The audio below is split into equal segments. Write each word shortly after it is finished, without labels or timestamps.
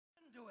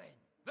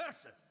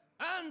versus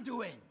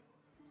Anduin.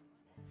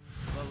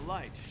 The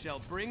light shall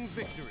bring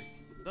victory.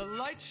 The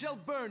light shall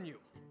burn you.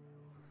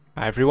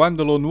 Hi everyone,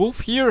 the Lone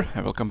Wolf here,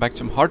 and welcome back to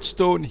some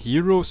Hearthstone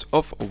Heroes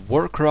of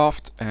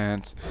Warcraft.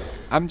 And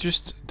I'm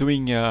just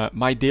doing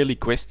my daily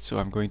quest, so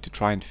I'm going to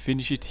try and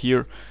finish it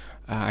here.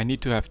 I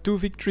need to have 2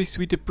 victories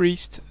with the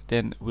priest,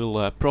 then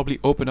we'll probably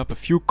open up a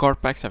few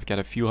card packs. I've got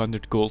a few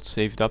hundred gold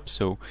saved up,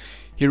 so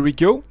here we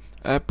go.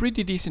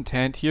 Pretty decent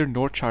hand here.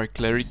 Northshire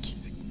Cleric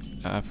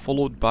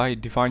followed by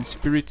Divine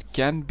Spirit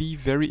can be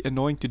very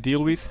annoying to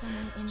deal with,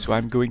 so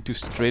I'm going to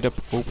straight up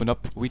open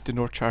up with the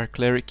Northshire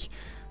Cleric,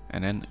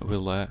 and then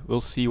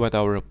we'll see what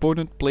our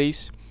opponent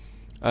plays.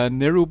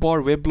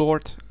 Nerubar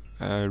Weblord,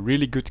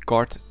 really good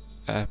card,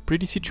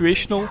 pretty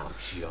situational.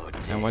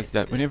 And what's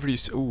that? Whenever you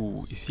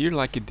ooh, is here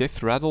like a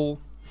death rattle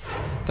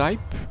type?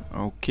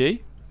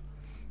 Okay.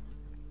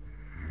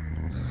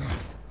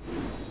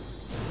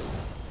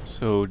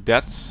 So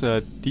that's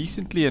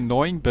decently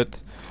annoying,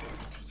 but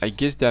I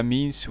guess that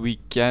means we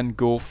can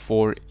go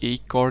for a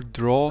card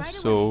draw,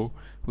 so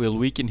we'll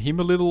weaken him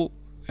a little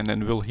and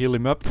then we'll heal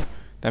him up.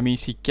 That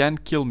means he can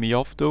kill me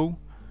off though,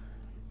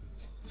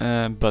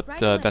 but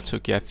that's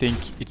okay. I think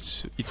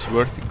it's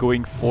worth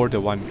going for the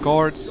 1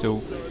 card.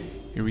 So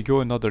here we go,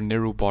 another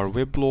Nerubar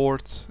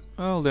Weblord.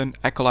 Well, then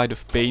Acolyte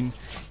of Pain,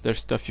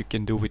 there's stuff you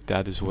can do with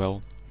that as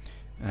well.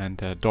 And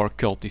Dark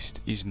Cultist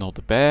is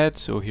not bad,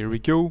 so here we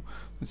go.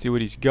 Let's see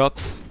what he's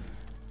got.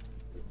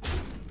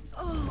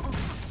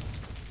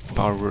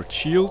 Power Word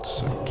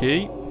Shields,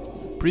 okay,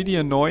 pretty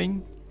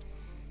annoying.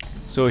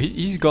 So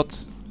he's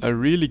got a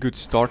really good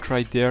start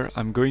right there.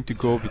 I'm going to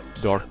go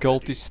with Dark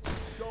Cultist.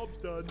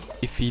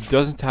 If he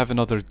doesn't have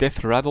another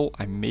Death Rattle,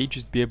 I may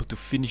just be able to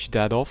finish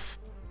that off.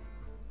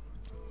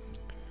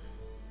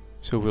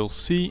 So we'll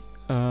see.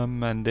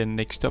 And then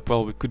next up,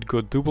 well, we could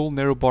go double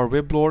Nerubar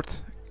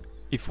Weblord.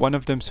 If one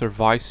of them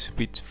survives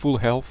with full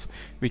health,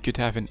 we could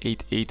have an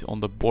 8/8 on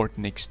the board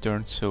next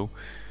turn. So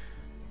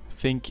I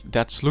think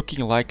that's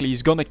looking likely.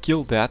 He's gonna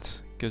kill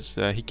that because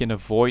he can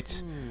avoid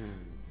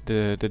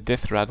the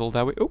Death Rattle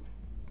that way. Oh,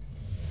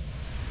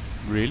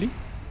 really?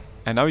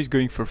 And now he's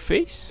going for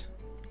face?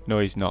 No,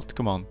 he's not.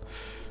 Come on.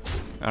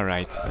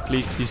 Alright, at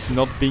least he's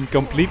not being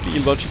completely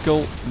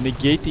illogical.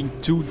 Negating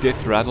 2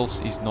 Death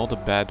Rattles is not a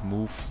bad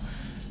move.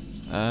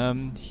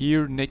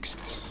 Here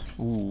next.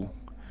 Ooh.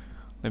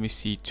 Let me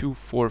see. 2,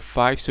 4,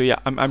 5. So yeah,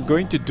 I'm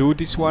going to do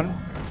this one.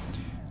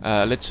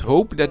 Let's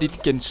hope that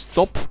it can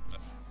stop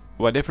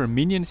whatever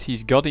minions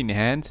he's got in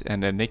hand.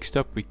 And then next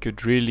up we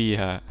could really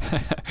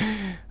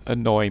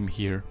annoy him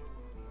here.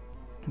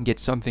 Get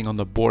something on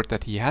the board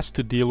that he has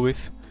to deal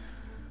with.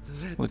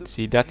 Let's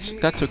see,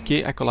 that's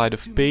okay. Acolyte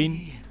of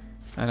Pain.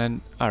 And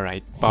then,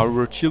 alright, Power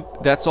Word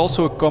Shield. That's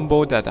also a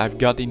combo that I've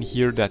got in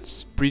here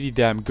that's pretty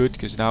damn good,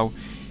 because now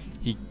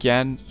he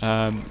can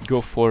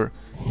go for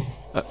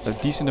a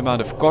decent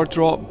amount of card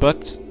draw.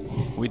 But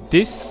with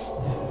this,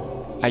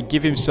 I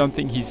give him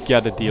something he's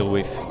gotta deal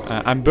with.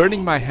 I'm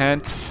burning my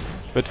hand,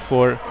 but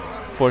for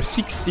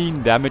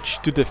 16 damage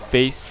to the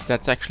face,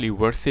 that's actually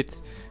worth it.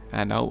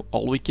 And now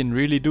all we can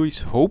really do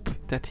is hope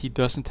that he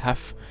doesn't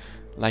have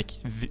like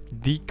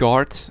the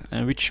card,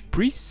 which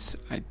priests,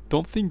 I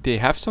don't think they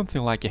have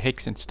something like a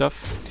hex and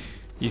stuff.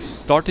 He's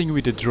starting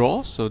with a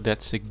draw, so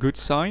that's a good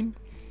sign.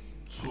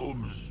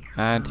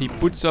 And he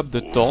puts up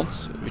the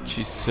taunt, which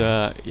is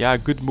yeah, a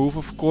good move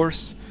of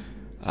course,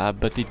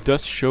 but it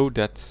does show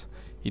that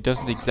he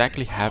doesn't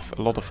exactly have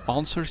a lot of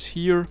answers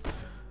here.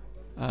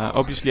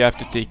 Obviously I have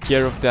to take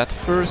care of that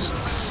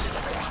first.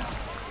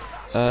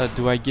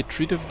 Do I get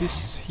rid of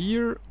this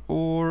here,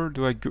 or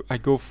do I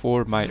go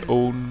for my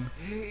own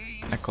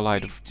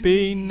Acolyte of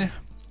Pain?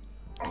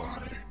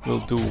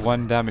 We'll do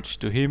 1 damage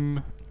to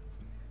him,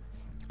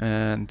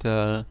 and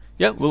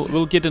yeah,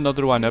 we'll get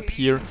another one up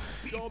here.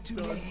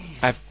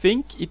 I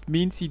think it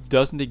means he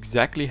doesn't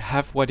exactly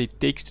have what it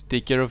takes to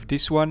take care of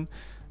this one,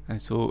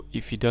 and so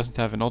if he doesn't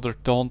have another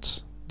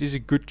taunt, there's a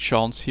good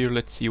chance here.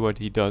 Let's see what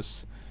he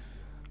does.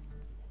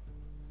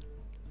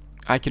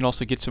 I can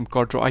also get some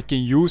card draw. I can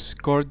use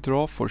card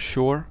draw for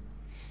sure.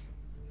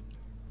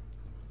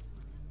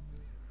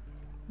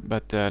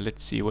 But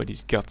let's see what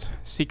he's got.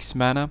 6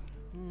 mana.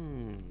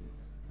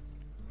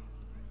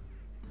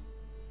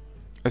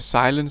 A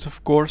silence,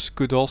 of course,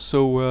 could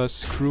also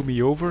screw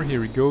me over.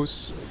 Here he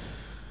goes.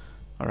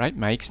 Alright,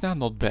 Maixna,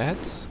 not bad.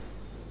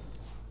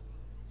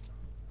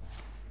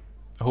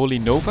 Holy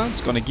Nova,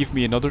 it's gonna give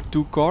me another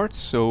 2 cards.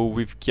 So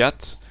we've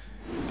got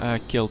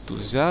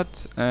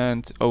Kel'Thuzad,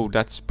 and oh,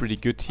 that's pretty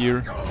good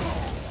here.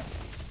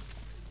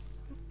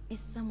 Is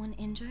someone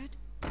injured?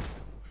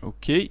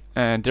 Okay,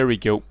 and there we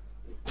go.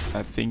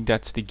 I think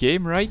that's the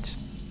game, right?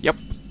 Yep.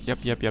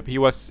 He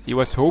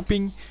was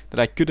hoping that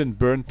I couldn't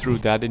burn through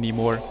that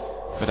anymore,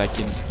 but I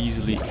can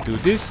easily do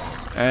this,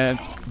 and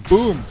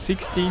boom,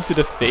 16 to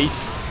the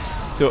face.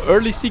 So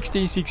early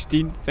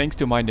 16-16, thanks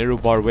to my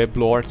Nerubar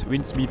Weblord,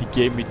 wins me the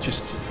game with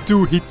just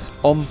 2 hits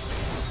on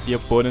the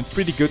opponent.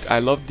 Pretty good. I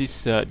love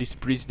this this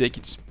priest deck.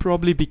 It's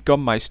probably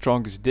become my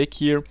strongest deck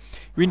here.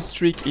 Win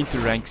streak into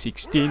rank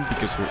 16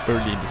 because we're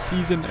early in the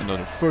season.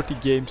 Another 30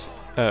 games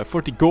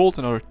 40 gold,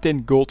 another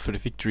 10 gold for the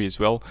victory as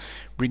well,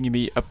 bringing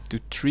me up to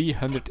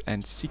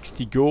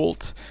 360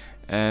 gold.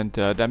 And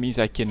that means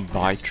I can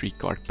buy 3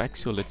 card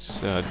packs, so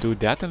let's do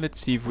that and let's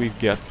see if we've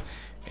got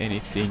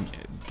anything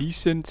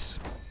decent.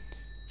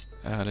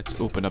 Let's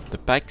open up the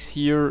packs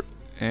here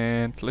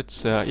and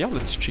let's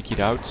check it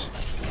out.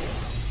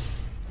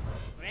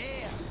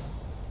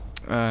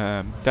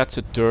 That's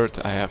a third.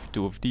 I have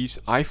 2 of these.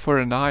 Eye for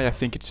an eye, I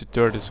think it's a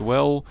third as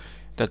well.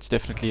 That's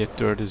definitely a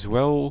third as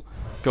well.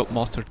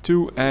 Cultmaster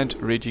 2 and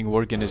Raging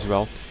Worgen as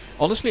well.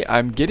 Honestly,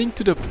 I'm getting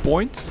to the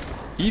point,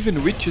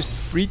 even with just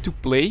free to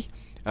play,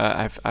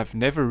 I've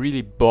never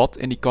really bought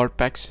any card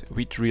packs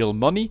with real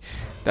money,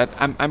 that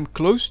I'm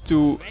close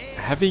to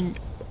having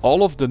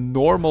all of the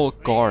normal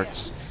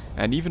cards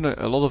and even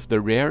a lot of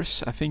the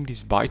rares. I think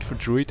this Bite for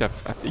Druid, I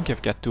think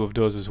I've got 2 of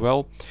those as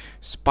well.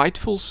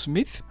 Spiteful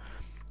Smith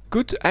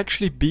could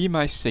actually be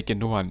my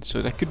second one,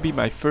 so that could be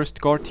my first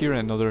card here.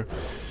 Another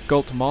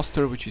Cult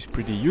Master, which is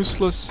pretty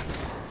useless.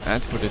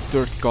 And for the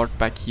third card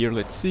pack here,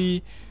 let's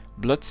see,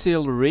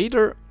 Bloodsail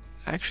Raider.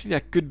 Actually,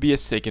 that could be a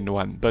second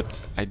one,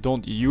 but I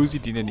don't use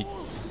it in any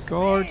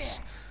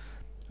cards.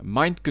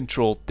 Mind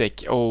Control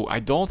Tech. Oh, I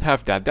don't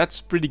have that.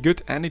 That's pretty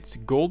good, and it's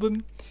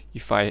golden.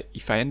 If I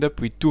end up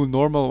with 2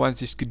 normal ones,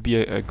 this could be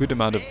a good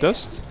amount of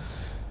dust.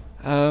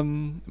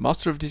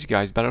 Master of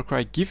Disguise,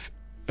 Battlecry, give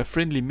a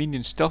friendly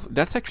minion stealth.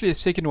 That's actually a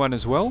second one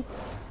as well.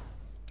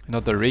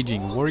 Another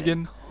Raging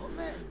Worgen.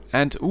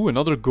 And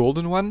another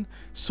golden one.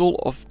 Soul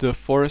of the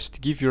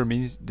Forest, give your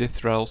minions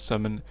death rattle,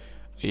 summon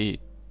a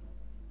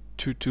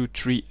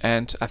 2/2/3,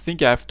 and I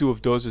think I have 2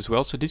 of those as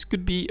well. So this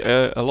could be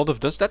a lot of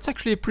dust. That's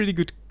actually a pretty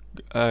good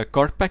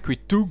card pack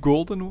with 2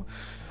 golden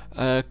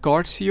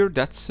cards here.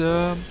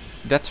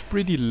 That's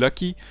pretty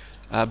lucky.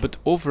 But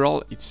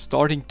overall, it's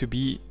starting to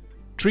be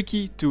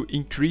tricky to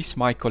increase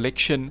my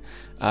collection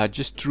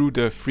just through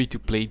the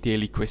free-to-play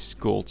daily quest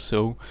gold.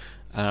 So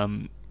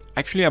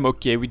actually I'm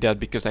okay with that,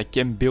 because I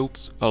can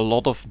build a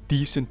lot of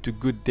decent to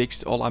good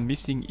decks. All I'm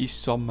missing is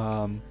some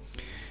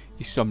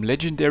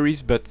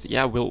legendaries, but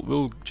yeah,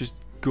 we'll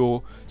just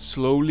go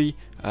slowly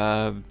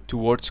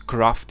towards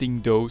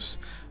crafting those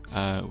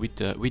with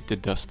the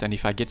dust. And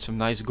if I get some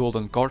nice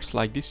golden cards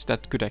like this,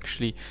 that could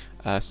actually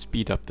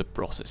speed up the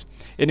process.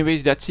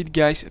 Anyways, that's it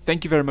guys.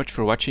 Thank you very much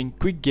for watching.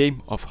 Quick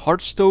game of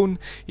Hearthstone.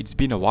 It's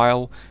been a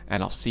while,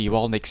 and I'll see you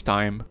all next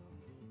time.